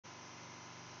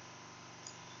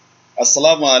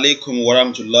Assalamu alaikum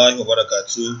warahmatullahi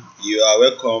wabarakatuh. You are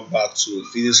welcome back to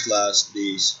physics class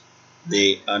this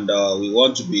day, and we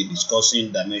want to be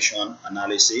discussing dimension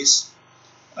analysis.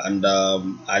 And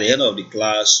at the end of the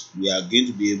class, we are going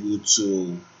to be able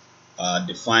to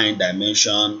define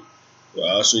dimension. We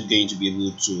are also going to be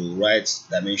able to write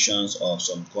dimensions of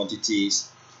some quantities,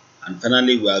 and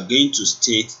finally, we are going to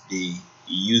state the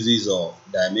uses of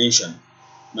dimension.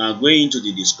 Now, going into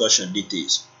the discussion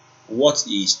details. What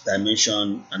is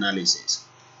dimension analysis?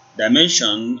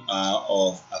 Dimension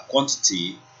of a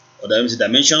quantity, or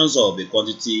dimensions of a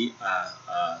quantity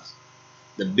are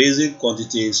the basic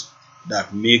quantities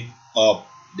that make up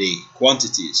the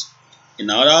quantities. In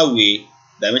another way,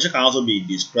 dimension can also be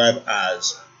described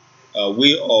as a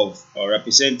way of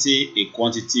representing a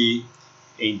quantity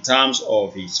in terms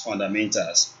of its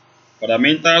fundamentals.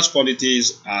 Fundamentals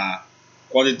quantities are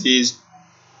quantities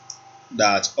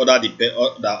that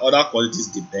other quantities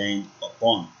depend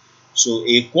upon. So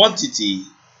a quantity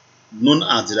known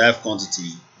as derived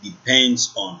quantity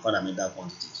depends on fundamental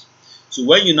quantities. So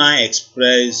when you now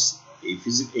express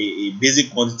a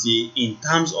basic quantity in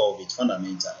terms of its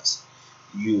fundamentals,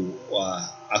 you are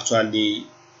actually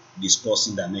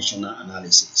discussing dimensional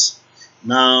analysis.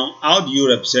 Now, how do you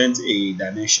represent a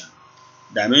dimension?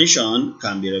 Dimension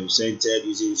can be represented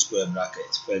using square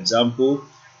brackets. For example,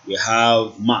 we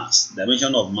have mass.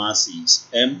 Dimension of mass is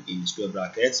m in the square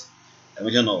bracket.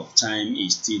 Dimension of time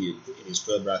is t in the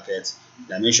square bracket.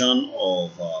 Dimension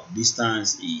of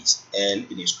distance is l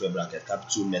in the square bracket,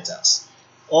 capital letters.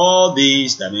 All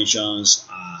these dimensions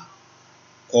are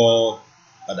called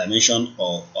a dimension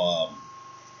of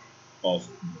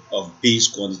base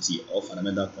quantity or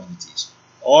fundamental quantities.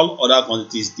 All other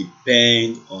quantities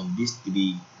depend on these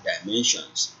three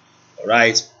dimensions.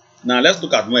 Alright. Now let's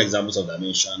look at more examples of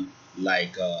dimension.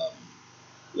 Like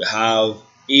we have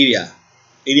area.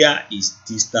 Area is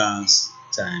distance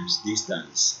times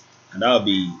distance, and that will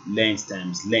be length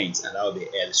times length, and that will be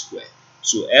L square.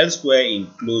 So L square in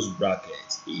closed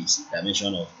bracket is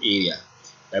dimension of area.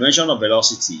 Dimension of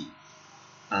velocity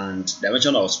and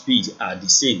dimension of speed are the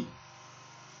same.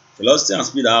 Velocity and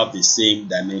speed have the same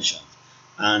dimension,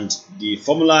 and the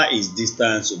formula is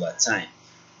distance over time.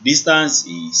 Distance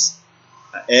is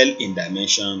L in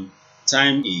dimension,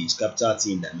 time is capital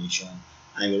T in dimension,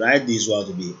 and we write this one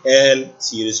to be L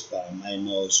t raised to power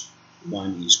minus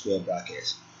 1 in square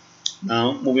bracket.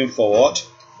 Now, moving forward,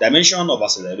 dimension of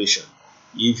acceleration.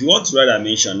 If you want to write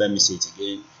dimension, let me say it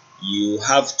again, you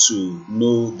have to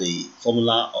know the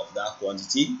formula of that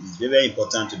quantity. It's very, very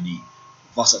important to be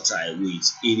versatile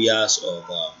with areas of,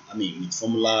 with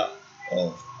formula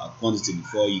of a quantity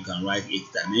before you can write its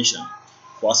dimension.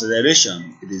 For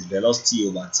acceleration, it is velocity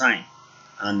over time,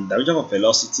 and the dimension of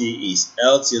velocity is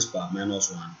L t raised to power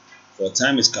minus 1. For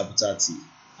time is capital T,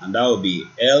 and that will be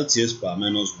L t raised to power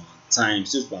minus 1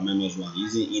 times t raised to power minus 1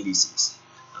 using indices.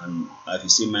 And if you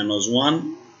say minus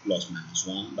 1 plus minus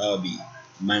 1, that will be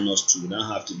minus 2. That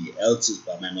have to be L t raised to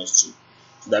power minus 2.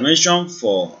 The dimension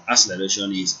for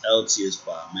acceleration is L t raised to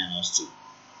power minus 2.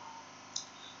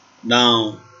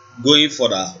 Now, going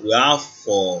further, we have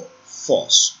for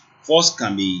force. Force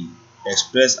can be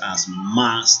expressed as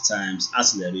mass times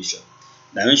acceleration.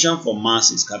 Dimension for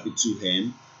mass is capital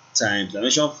M times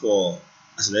dimension for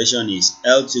acceleration is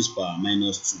L t raised to power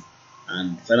minus 2,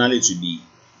 and finally it will be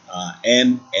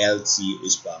mlt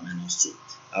raised to power minus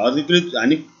 2. I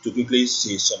need to quickly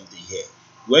say something here.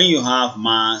 When you have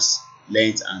mass,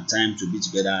 length, and time to be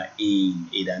together in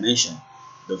a dimension,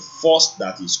 the force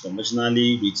that is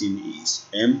conventionally written is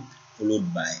m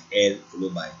followed by L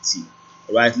followed by T.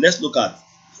 Alright, let's look at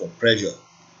for pressure.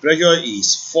 Pressure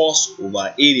is force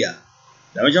over area.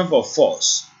 Dimension for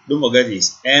force, don't forget,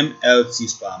 is mlt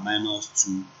raised to power minus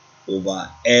 2 over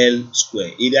L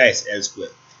square. Area is L square.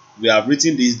 We have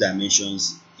written these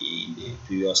dimensions in the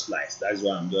previous slides. That's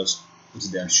why I'm just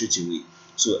putting them straight away.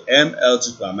 So mlt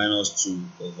raised to power minus 2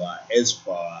 over L to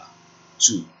power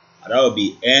 2. And that will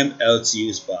be mlt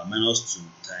raised to power minus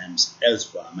 2 times L to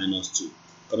power minus 2,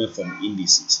 coming from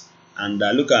indices. And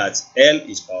look at L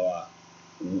is power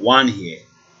 1 here.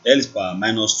 L is power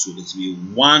minus 2. It will be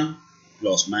 1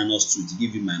 plus minus 2 to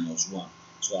give you minus 1.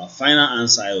 So our final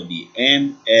answer will be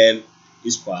ml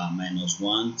raised to power minus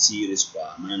 1 t raised to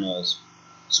power minus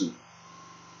 2.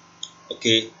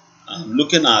 Okay,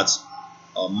 looking at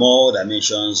more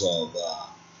dimensions of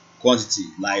quantity,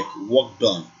 like work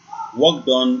done. Work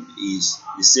done is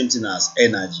the same thing as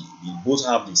energy. They both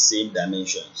have the same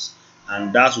dimensions,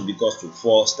 and that will be equal to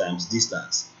force times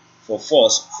distance. For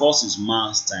force, force is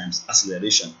mass times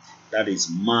acceleration. That is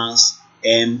mass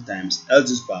m times L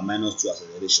to the power minus 2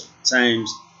 acceleration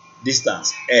times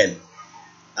distance L,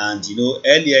 And you know,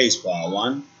 L here is power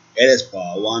 1, L is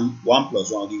power 1, 1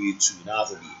 plus 1 will give you 2. Now have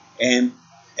to be M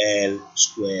L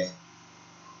square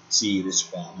T raised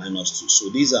to power minus 2. So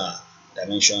these are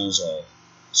dimensions of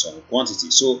some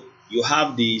quantity. So you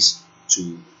have these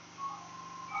to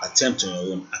attempt on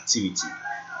your own activity.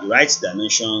 You write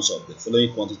dimensions of the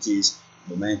following quantities: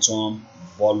 momentum,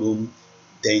 volume,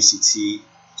 density,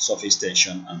 surface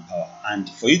tension, and power. And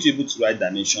for you to be able to write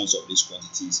dimensions of these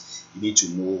quantities, you need to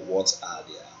know what are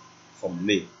their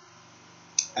formulae.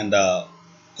 And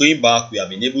going back, we have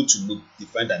been able to look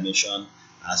different dimension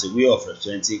as a way of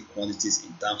representing quantities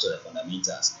in terms of the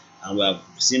fundamentals. And we have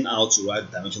seen how to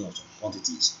write dimension of some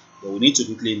quantities. But we need to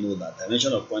quickly know that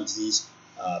dimension of quantities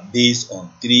are based on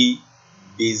three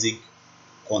basic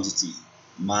quantity: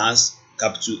 mass,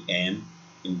 capital M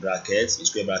in brackets, in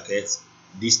square brackets,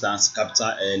 distance,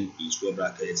 capital L in square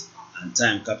brackets, and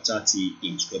time, capital T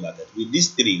in square bracket. With these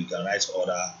three, we can write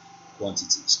other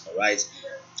quantities. All right.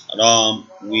 And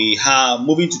we are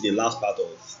moving to the last part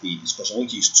of the discussion,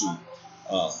 which is to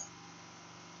uh,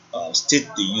 state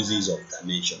the uses of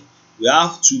dimension. We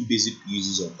have two basic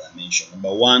uses of dimension.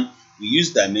 Number one, we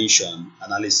use dimension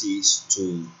analysis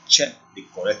to check the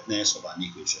correctness of an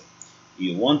equation. If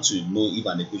you want to know if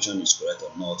an equation is correct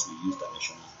or not, we use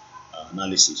dimensional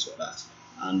analysis for that.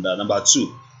 And number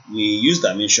two, we use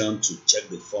dimension to check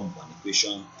the form of an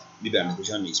equation. Maybe an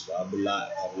equation is parabola,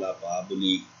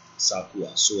 parabolic, circle,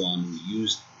 and so on. We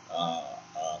use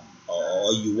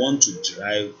or you want to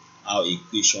derive our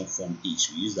equation from it,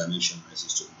 we use dimension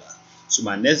analysis to do that. So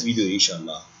my next video,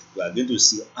 inshallah, we are going to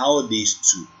see how these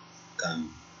two can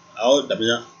how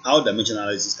dimension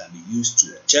analysis can be used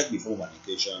to check the form of an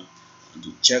equation and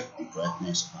to check the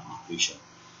correctness of an equation.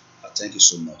 Thank you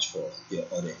so much for your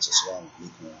audience. Assalamu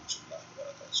alaikum warahmatullahi.